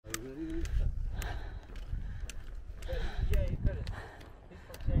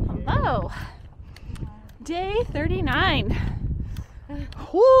Day 39.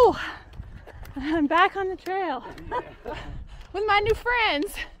 Whoo! I'm back on the trail with my new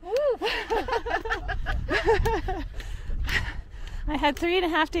friends. I had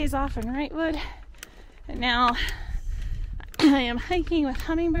 3.5 days off in Wrightwood, and now I am hiking with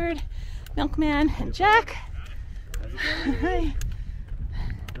Hummingbird, Milkman, and Jack.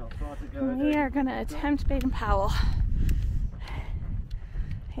 We are going to attempt Baden Powell.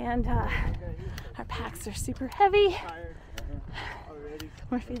 And our packs are super heavy.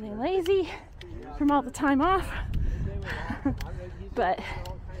 We're feeling lazy from all the time off, but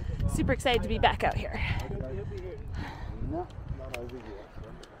super excited to be back out here.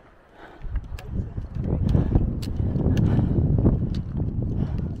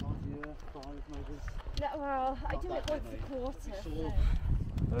 Well, I do it once a quarter. So.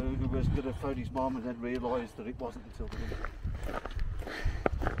 Who was going to phone his mum and then realised that it wasn't until the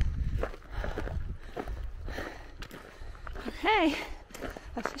Okay,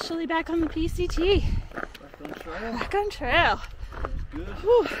 officially back on the PCT. back on trail. Back on trail. Good.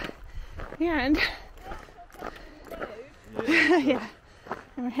 Whew. And yeah,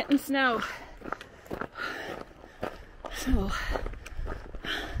 and we're hitting snow. So,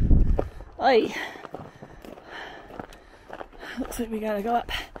 oi. Looks like we gotta go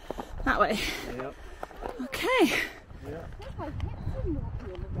up that way. Yep. Okay. Yep.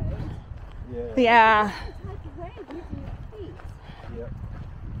 Yeah. Yep.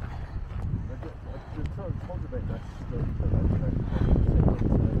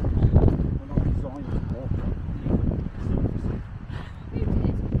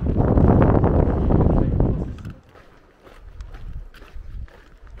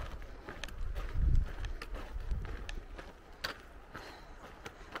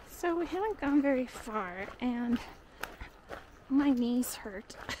 So we haven't gone very far, and my knees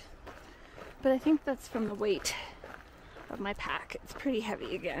hurt, but I think that's from the weight of my pack. It's pretty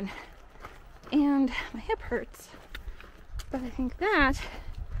heavy again, and my hip hurts, but I think that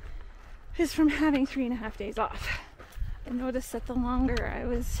is from having 3.5 days off. I noticed that the longer I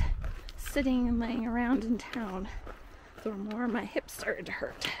was sitting and laying around in town, the more my hips started to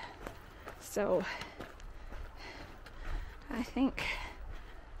hurt. So I think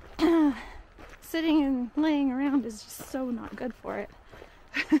sitting and laying around is just so not good for it.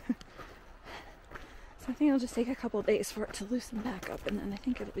 So I think it'll just take a couple of days for it to loosen back up, and then I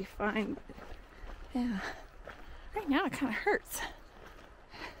think it'll be fine. But yeah, right now it kind of hurts.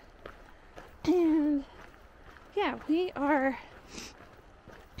 And yeah, we are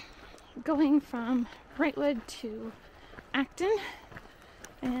going from Wrightwood to Acton,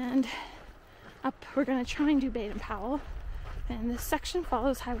 and up we're going to try and do Baden Powell. And this section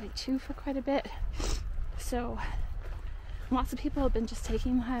follows Highway 2 for quite a bit, so lots of people have been just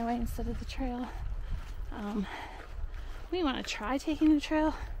taking the highway instead of the trail. We want to try taking the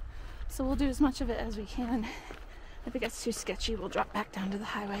trail, so we'll do as much of it as we can. If it gets too sketchy, we'll drop back down to the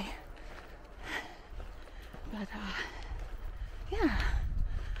highway. But yeah,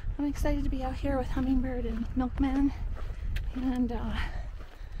 I'm excited to be out here with Hummingbird and Milkman, and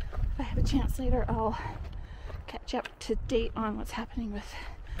if I have a chance later, I'll catch up to date on what's happening with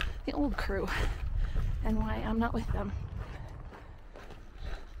the old crew and why I'm not with them.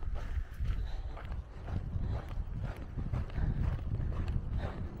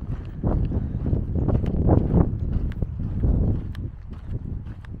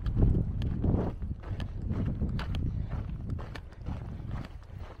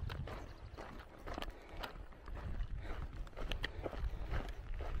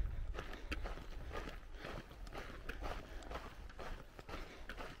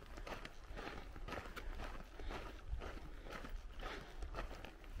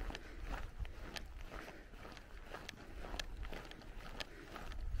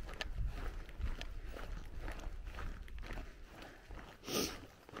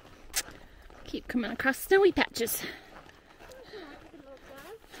 Keep coming across snowy patches.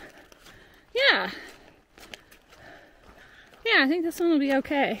 Yeah. Yeah, I think this one will be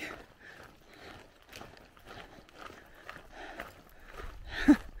okay.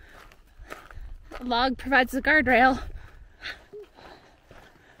 The log provides the guardrail.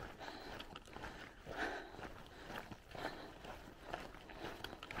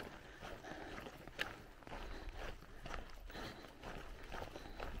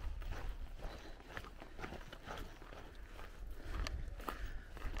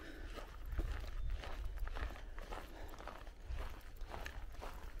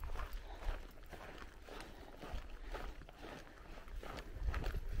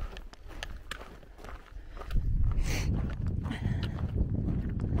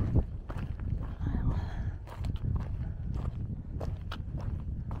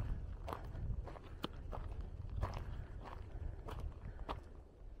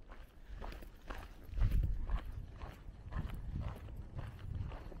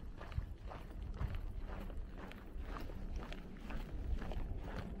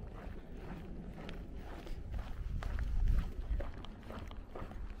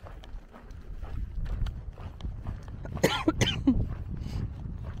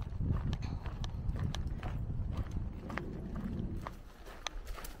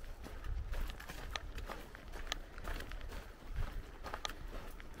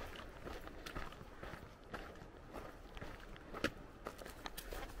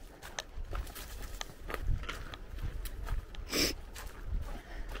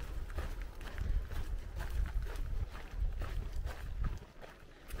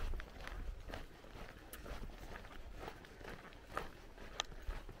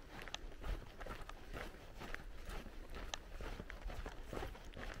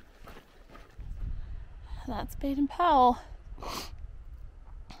 that's Baden Powell.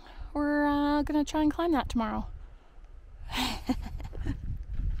 We're gonna try and climb that tomorrow.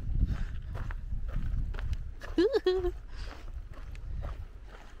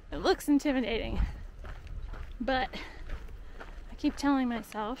 It looks intimidating, but I keep telling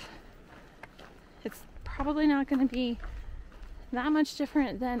myself it's probably not going to be that much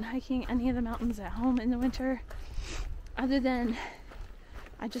different than hiking any of the mountains at home in the winter, other than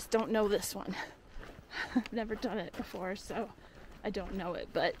I just don't know this one. I've never done it before, so I don't know it,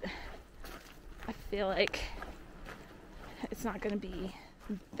 but I feel like it's not going to be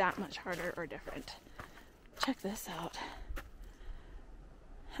that much harder or different. Check this out.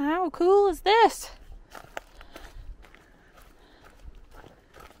 How cool is this?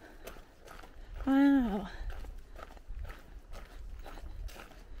 Wow.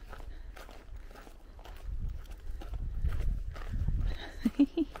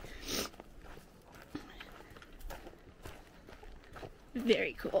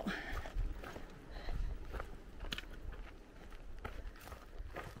 Very cool.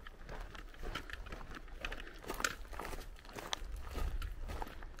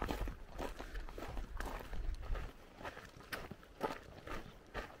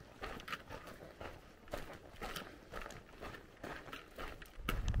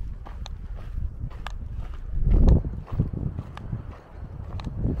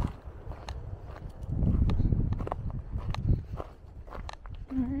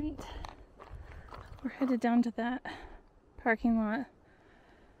 Alright, we're headed down to that parking lot.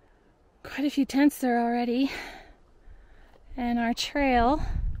 Quite a few tents there already. And our trail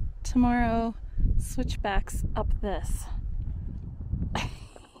tomorrow switchbacks up this.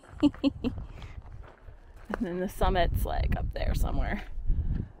 And then the summit's like up there somewhere.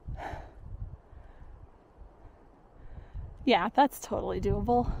 Yeah, that's totally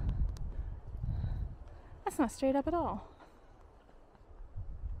doable. That's not straight up at all.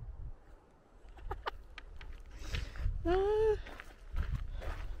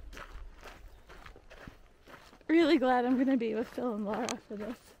 Really glad I'm gonna be with Phil and Laura for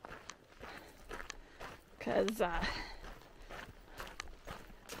this, because yeah,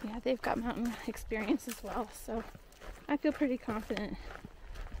 they've got mountain experience as well, so I feel pretty confident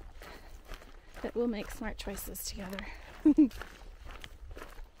that we'll make smart choices together.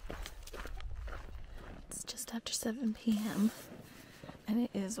 It's just after 7 p.m. and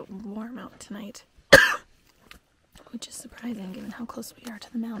it is warm out tonight. Which is surprising given how close we are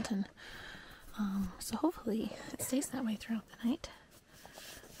to the mountain. So hopefully it stays that way throughout the night.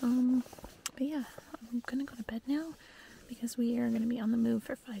 But yeah, I'm gonna go to bed now because we are gonna be on the move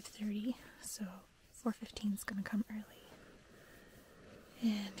for 5:30. So 4:15 is gonna come early.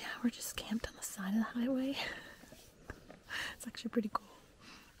 And yeah, we're just camped on the side of the highway. It's actually pretty cool.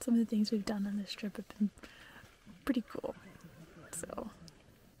 Some of the things we've done on this trip have been pretty cool. So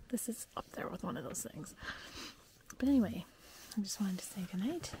this is up there with one of those things. But anyway, I just wanted to say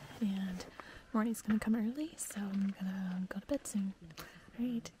goodnight, and morning's gonna come early, so I'm gonna go to bed soon.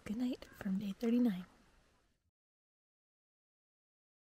 Alright, good night from day 39.